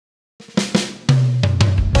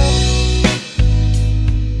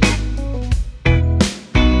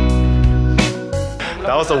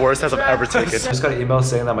was the worst test I've ever taken. I just got an email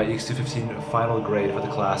saying that my EECS 215 final grade for the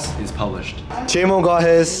class is published. J-Mo got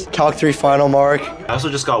his Calc 3 final mark. I also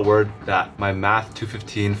just got word that my Math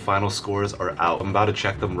 215 final scores are out. I'm about to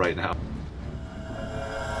check them right now.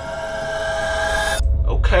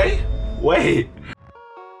 Okay, wait.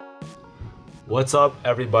 What's up,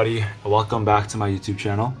 everybody? Welcome back to my YouTube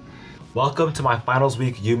channel. Welcome to my finals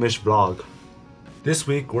week UMich vlog. This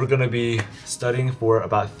week we're gonna be studying for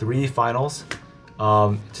about 3 finals.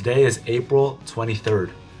 Today is April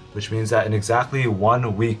 23rd, which means that in exactly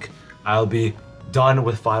 1 week I'll be done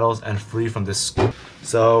with finals and free from this school.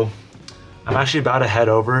 So I'm actually about to head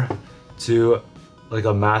over to like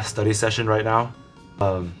a math study session right now.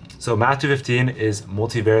 So Math 215 is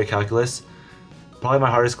multivariate calculus. Probably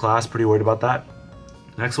my hardest class, pretty worried about that.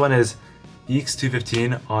 Next one is EECS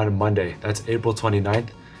 215 on Monday. That's April 29th.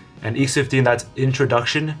 And EECS 15, that's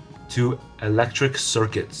Introduction to Electric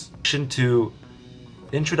Circuits.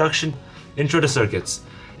 Intro to Circuits.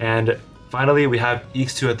 And finally, we have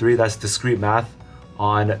EECS 203, that's Discrete Math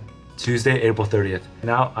on Tuesday, April 30th.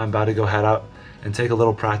 Now I'm about to go head out and take a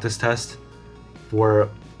little practice test for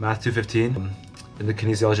Math 215 in the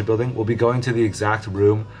kinesiology building. We'll be going to the exact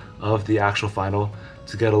room of the actual final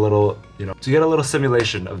to get a little,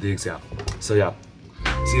 simulation of the exam. So yeah,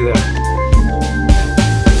 see you there.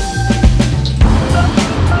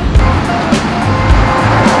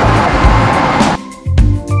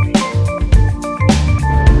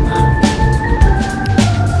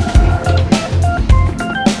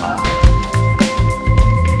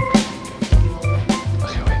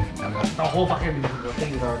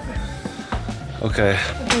 Okay,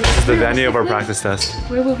 this is the venue of our practice test.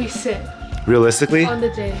 Where will we sit? Realistically? On the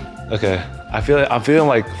day. Okay, I'm feeling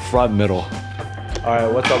like front middle. All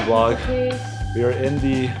right, what's up, vlog? Okay. We are in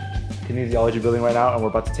the kinesiology building right now, and we're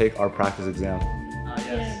about to take our practice exam.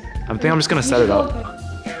 Yes. I think I'm just gonna set it up.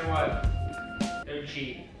 Everyone, don't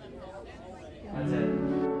cheat. That's it.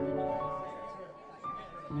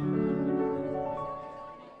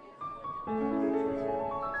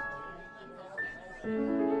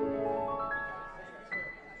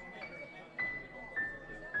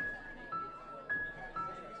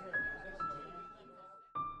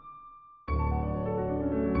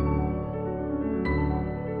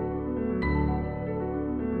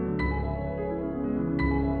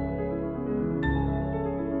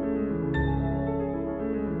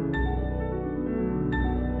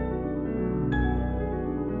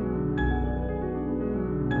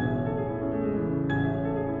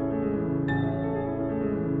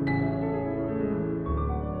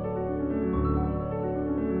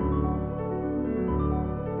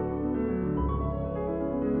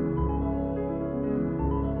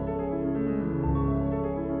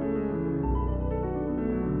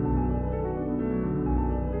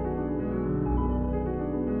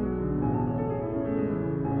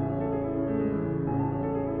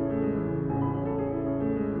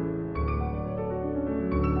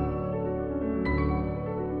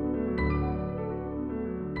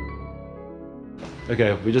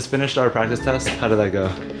 Okay, we just finished our practice test. How did that go?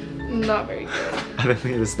 Not very good. I didn't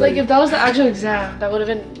think it was Like if that was the actual exam, that would have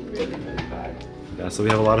been really, really bad. Yeah, so we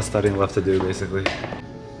have a lot of studying left to do, basically.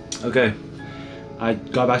 Okay, I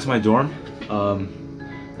got back to my dorm.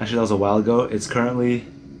 Actually, that was a while ago. It's currently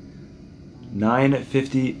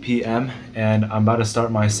 9:50 p.m. and I'm about to start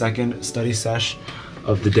my second study sesh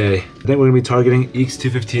of the day. I think we're gonna be targeting EECS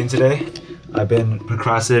 215 today. I've been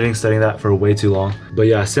procrastinating studying that for way too long. But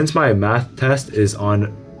yeah, since my math test is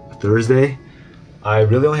on Thursday, I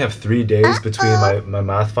really only have 3 days between my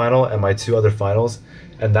math final and my 2 other finals.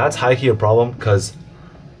 And that's high-key a problem because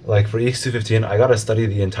like for EECS 215, I gotta study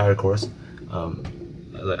the entire course.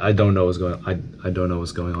 I don't know what's going on. I don't know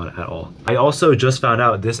what's going on at all. I also just found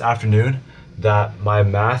out this afternoon that my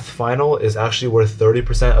math final is actually worth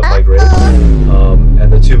 30% of my grade.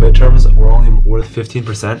 And the 2 midterms were only worth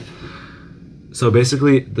 15%. So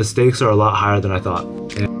basically, the stakes are a lot higher than I thought.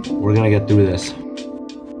 And we're gonna get through this.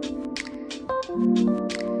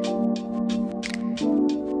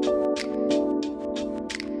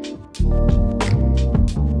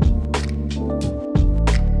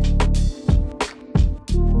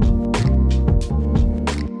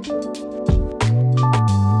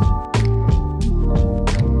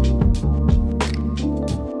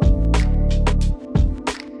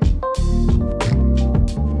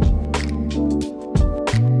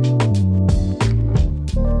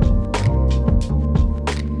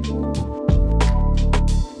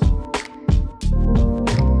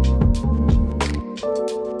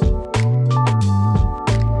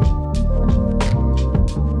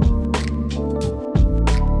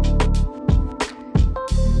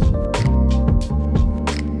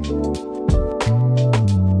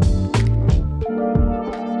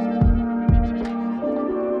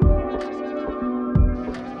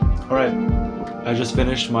 All right, I just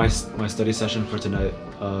finished my study session for tonight.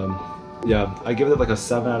 Yeah, I give it like a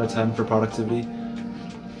 7 out of 10 for productivity.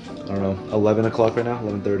 I don't know, 11 o'clock right now,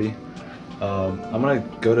 11:30. I'm gonna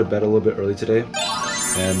go to bed a little bit early today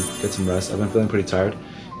and get some rest. I've been feeling pretty tired,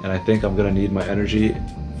 and I think I'm gonna need my energy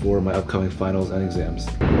for my upcoming finals and exams.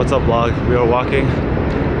 What's up, vlog? We are walking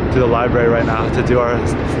to the library right now to do our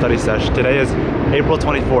study session. Today is April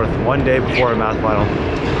 24th, one day before our math final.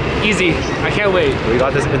 Easy. I can't wait. We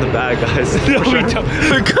got this in the bag, guys. No, we don't.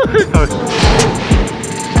 We're good.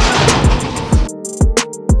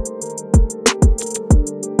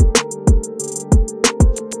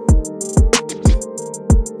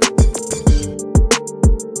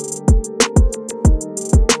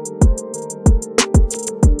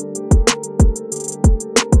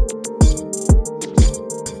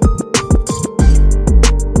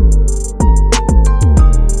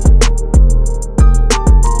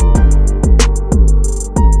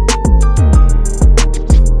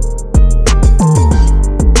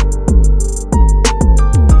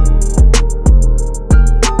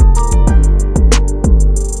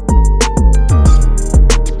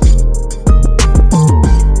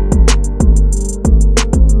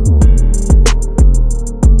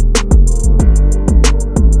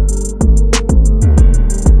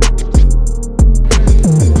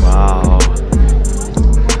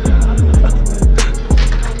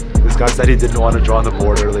 Said he didn't want to draw on the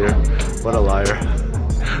board earlier. What a liar.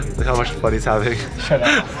 Look how much fun he's having. Shut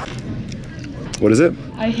up. What is it?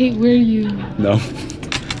 I hate where you. No.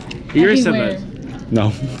 Here's some. No. I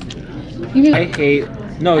hate.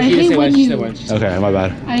 No, I he didn't hate say when what. She you- said what. Okay, my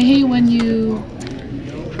bad. I hate when you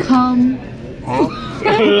come.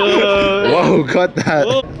 Whoa, cut that.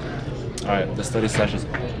 Alright, the study session.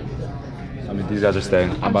 I mean, these guys are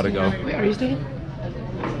staying. I'm about to go. Wait, are you staying?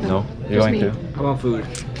 No? You're going me. to? I want food.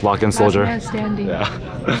 Lock in, soldier. Last man standing. Yeah.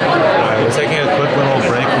 Alright, we're taking a quick little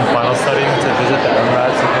break from final studying to visit the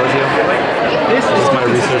MRADS Symposium. This is my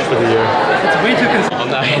research for the year. It's way too consistent.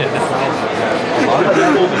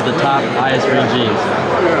 The top highest range genes.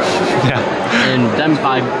 Yeah. And then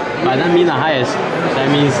by them being the highest, that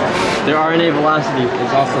means their RNA velocity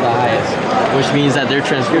is also the highest, which means that their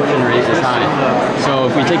transcription rate is high. So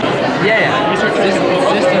if we take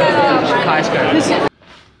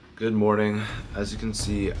Good morning. As you can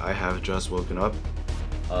see, I have just woken up.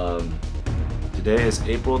 Today is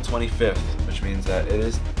April 25th, which means that it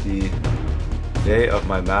is the day of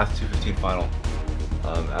my Math 215 final.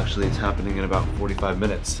 Actually, it's happening in about 45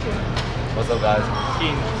 minutes. What's up, guys?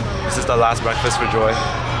 This is the last breakfast for Joy. Wait,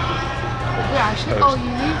 actually, oh,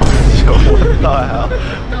 you leave? Yo, what the hell?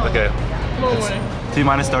 Okay. Tomorrow morning.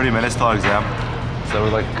 T-minus 30 minutes till our exam. So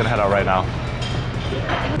we're like gonna head out right now.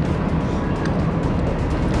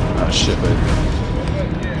 Oh shit, babe.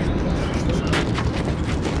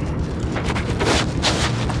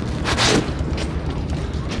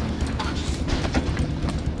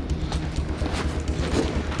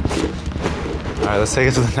 Alright, let's take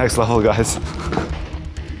it to the next level, guys.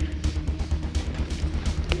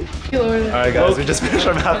 Alright guys, we just finished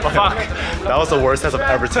our math final. Fuck. That was the worst test I've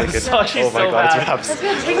ever taken. She's Oh my so god, it's bad. wraps. It's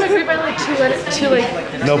gonna take my grade by like 2 minutes to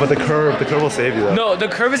like. No, but the curve will save you though. No, the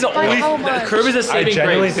curve is the By only. how The much? curve is a I saving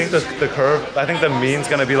genuinely grace. think the curve, I think the mean's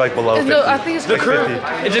gonna be like below 50. No, I think it's The like curve.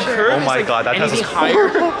 50. It's a curve. Oh is my like god, that test anything was higher.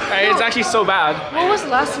 horrible. It's actually so bad. What was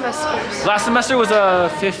last semester? Last semester was a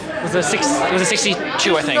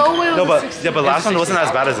 62, I think. No way. No, but 60. yeah, but last one wasn't as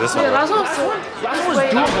bad as this one. Yeah, last one was so. Last one was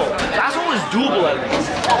doable. Last one was doable at least.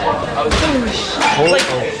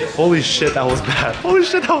 Holy shit, that was bad. Holy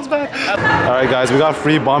shit, that was bad. Alright guys, we got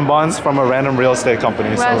free bonbons from a random real estate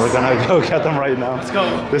company, so we're gonna go get them right now. Let's go.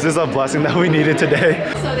 This is a blessing that we needed today.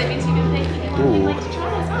 So that means you can take it. Ooh.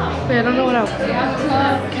 Wait, I don't know what else.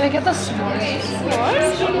 Can I get the s'mores?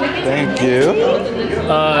 Thank you.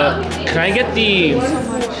 Can I get the?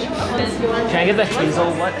 Can I get the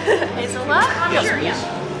hazel what? Hazelnut? Yes, please.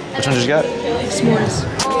 Which one did you get? S'mores.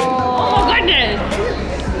 Oh my goodness!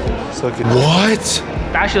 So good. What?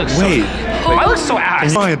 That actually looks Wait. so. Mine looks so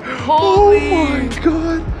ass. Mine. Holy. Oh my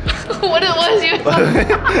god. What it was you?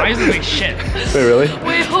 Mine looks like shit. Wait, really?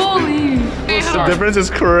 Wait, holy. Wait, The difference is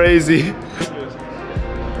crazy.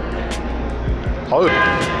 Oh.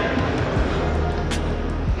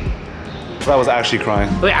 That was actually crying.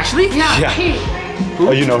 Wait, actually? Yeah. Yeah. Kate.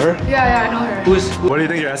 Oh, you know her? Yeah, I know her. What do you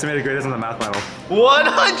think your estimated grade is on the math final?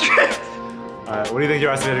 100. Alright, what do you think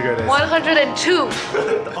your estimated grade is? 102.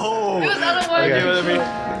 Oh! It was out of one. Okay.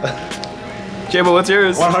 Jabo, what's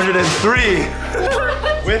yours? 103!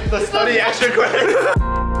 With the study extra credit!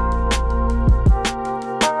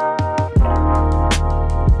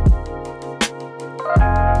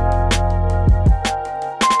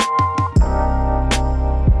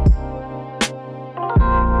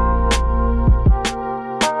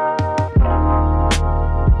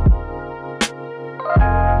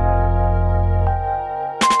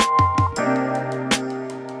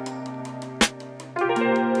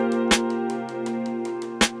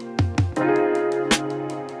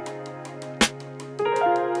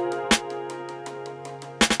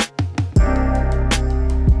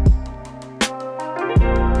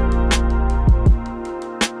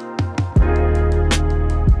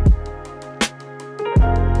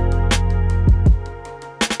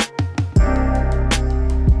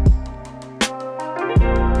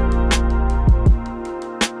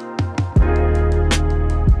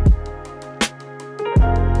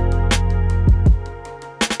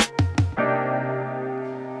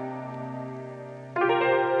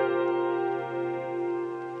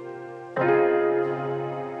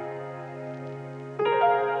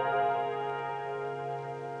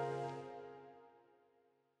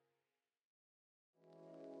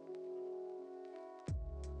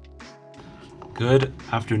 Good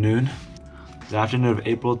afternoon. The afternoon of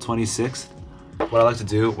April 26th. What I like to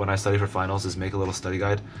do when I study for finals is make a little study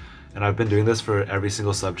guide. And I've been doing this for every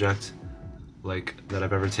single subject that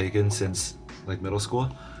I've ever taken since middle school.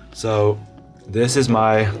 So this is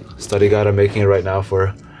my study guide. I'm making it right now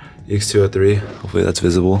for EECS 203. Hopefully that's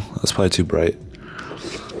visible. That's probably too bright.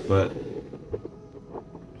 But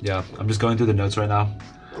yeah, I'm just going through the notes right now.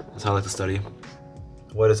 That's how I like to study.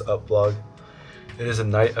 What is up, vlog? It is the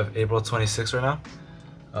night of April 26th right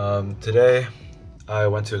now. Today I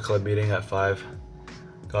went to a club meeting at 5,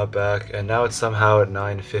 got back, and now it's somehow at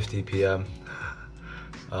 9:50 p.m.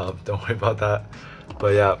 Don't worry about that.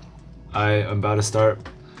 But yeah, I am about to start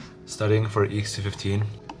studying for EECS 215.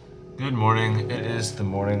 Good morning. It is the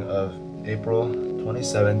morning of April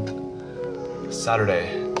 27th,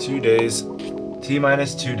 Saturday. 2 days,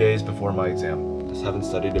 T-minus 2 days before my exam. Just haven't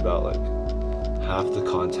studied about half the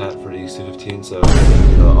content for EECS 215, so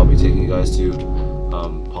I'll be taking you guys to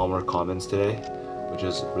Palmer Commons today, which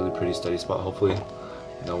is a really pretty study spot. Hopefully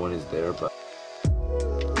no one is there, but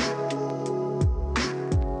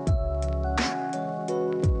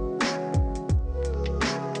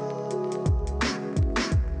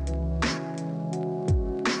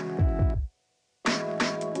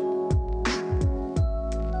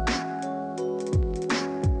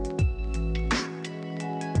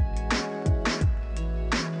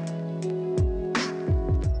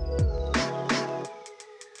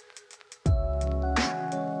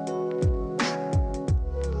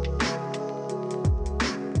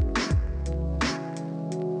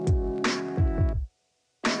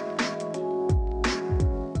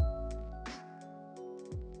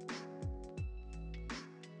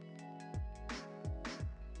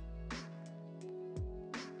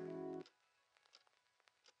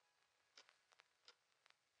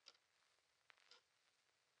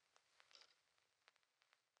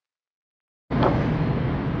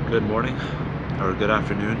good morning, or good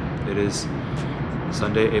afternoon. It is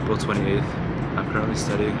Sunday, April 28th. I'm currently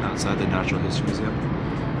studying outside the Natural History Museum,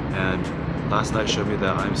 and last night showed me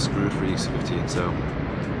that I'm screwed for EECS 15, so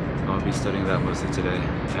I'm going to be studying that mostly today,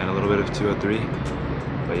 and a little bit of 203,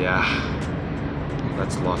 but yeah,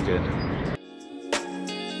 let's lock in.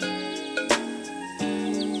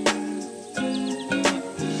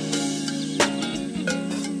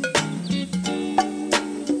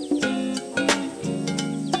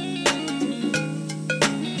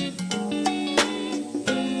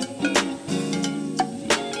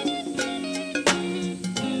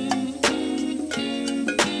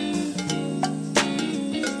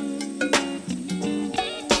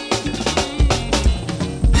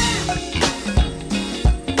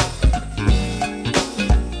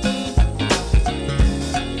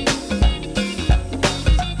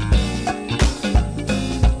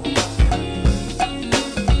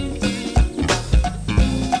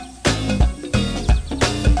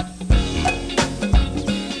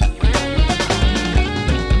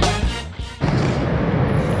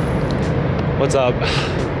 What's up?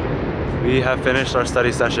 We have finished our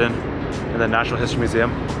study session in the Natural History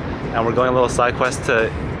Museum, and we're going a little side quest to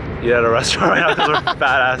eat at a restaurant right now because we're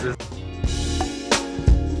badasses.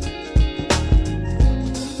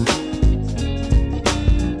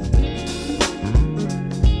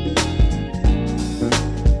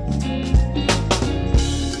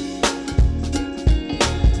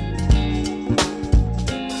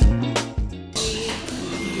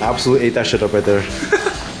 Absolutely ate that shit up right there.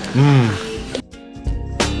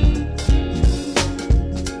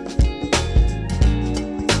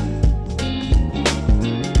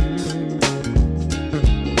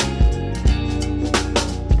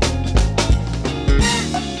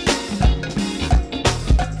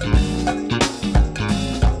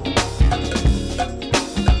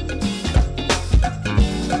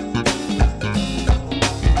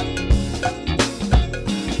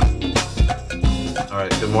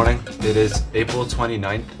 Good morning. It is April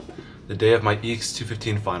 29th, the day of my EECS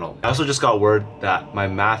 215 final. I also just got word that my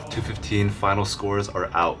Math 215 final scores are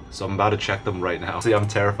out, so I'm about to check them right now. See, I'm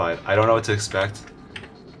terrified. I don't know what to expect.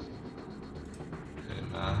 Okay,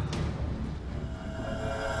 math.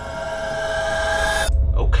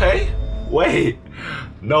 Okay. Wait.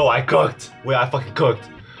 No, I cooked. Wait, I fucking cooked.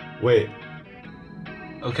 Wait.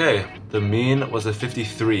 Okay, the mean was a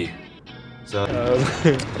 53. So.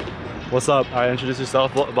 What's up? All right, introduce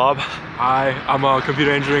yourself, Bob. Hi, I'm a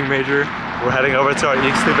computer engineering major. We're heading over to our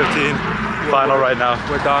EECS 215 final right now.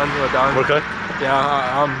 We're done. We're cooked?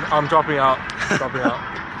 Yeah, I'm dropping out.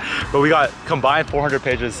 But we got combined 400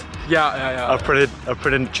 pages. Yeah. Of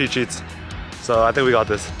printed cheat sheets. So I think we got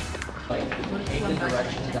this.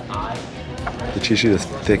 The cheat sheet is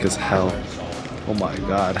thick as hell. Oh my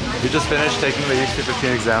god. We just finished taking the EECS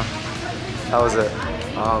 215 exam. How was it?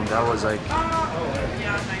 That was like,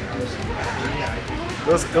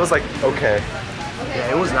 It was like okay. yeah,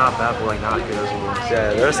 it was not bad, but like not good as well.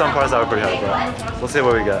 Yeah, there are some parts that were pretty hard, but we'll see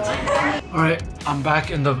what we get. All right, I'm back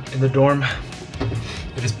in the dorm.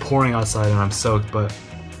 It is pouring outside and I'm soaked, but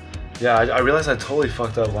yeah, I realized I totally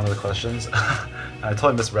fucked up one of the questions. I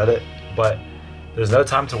totally misread it, but there's no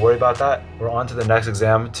time to worry about that. We're on to the next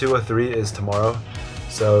exam. 203 is tomorrow,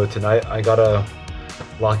 so tonight I gotta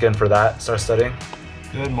lock in for that, start studying.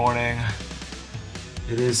 Good morning.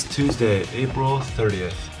 It is Tuesday, April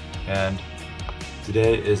 30th, and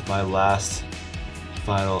today is my last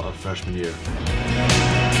final of freshman year.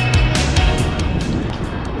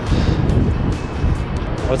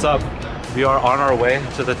 What's up? We are on our way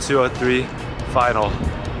to the 203 final,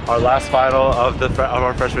 our last final of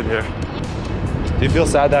our freshman year. Do you feel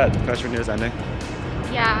sad that freshman year is ending?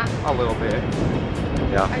 Yeah. A little bit.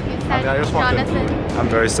 Yeah. Are you I sad, just want to- Jonathan? I'm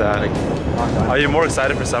very sad. Are you more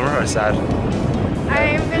excited for summer or sad?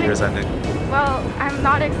 I'm The year's gonna. ending. Well, I'm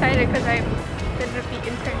not excited because I'm gonna be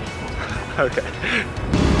interning. Okay.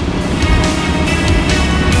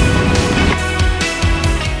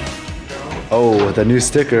 Oh, the new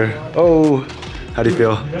sticker. Oh, how do you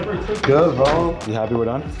feel? Good, bro. You happy we're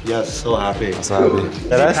done? Yes, so happy. I'm so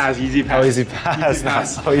happy. Easy pass, easy pass. Oh, easy pass. Easy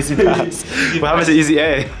pass. Oh, easy pass. What happens to easy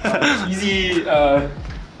A? Easy, oh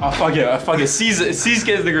fuck it, C's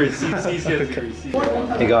gets the degree, C's gets the degree.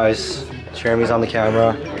 Hey guys, Jeremy's on the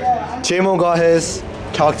camera. J-Mo got his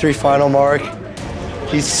Calc 3 final mark.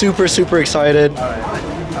 He's super excited. I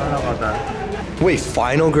don't know about that. Wait,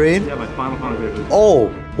 final grade? Yeah, my final grade.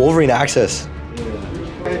 Oh, Wolverine Access.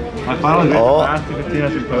 My final grade Oh. for math 215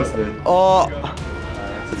 has been posted. Oh,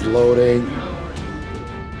 it's loading.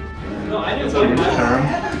 Midterm.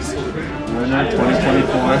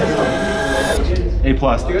 2024. A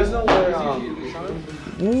plus.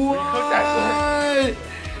 What?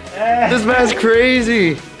 This man's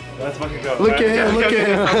crazy. Let's fucking go. Look at him, look at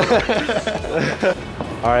him.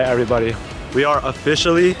 All right, everybody. We are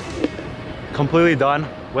officially completely done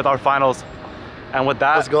with our finals. And with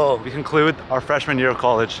that, Let's go. we conclude our freshman year of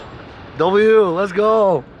college. W, let's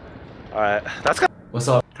go. All right, that's good. What's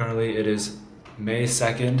up? Currently, it is May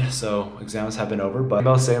 2nd, so exams have been over, but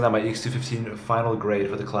email saying that my EECS 215 final grade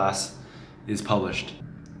for the class is published.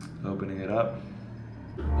 Opening it up.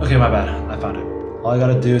 Okay, my bad, I found it. All I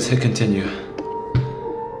gotta do is hit continue.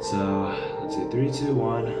 So, let's see, 3, 2,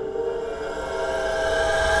 1.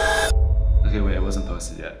 Okay, wait, it wasn't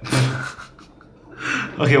posted yet.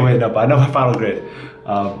 Okay, wait, no, but I know my final grade.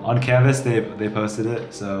 On Canvas, they posted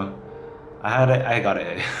it, so I got an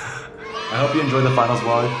A. I hope you enjoyed the finals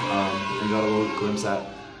vlog. We got a little glimpse at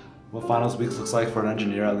what finals weeks looks like for an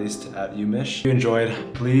engineer, at least at UMich. If you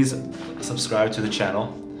enjoyed, please subscribe to the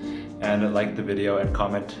channel and like the video and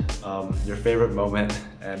comment your favorite moment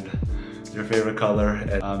and your favorite color.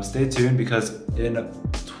 And stay tuned because in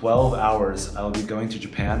 12 hours I will be going to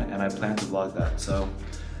Japan and I plan to vlog that. So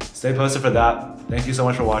stay posted for that. Thank you so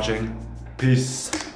much for watching. Peace.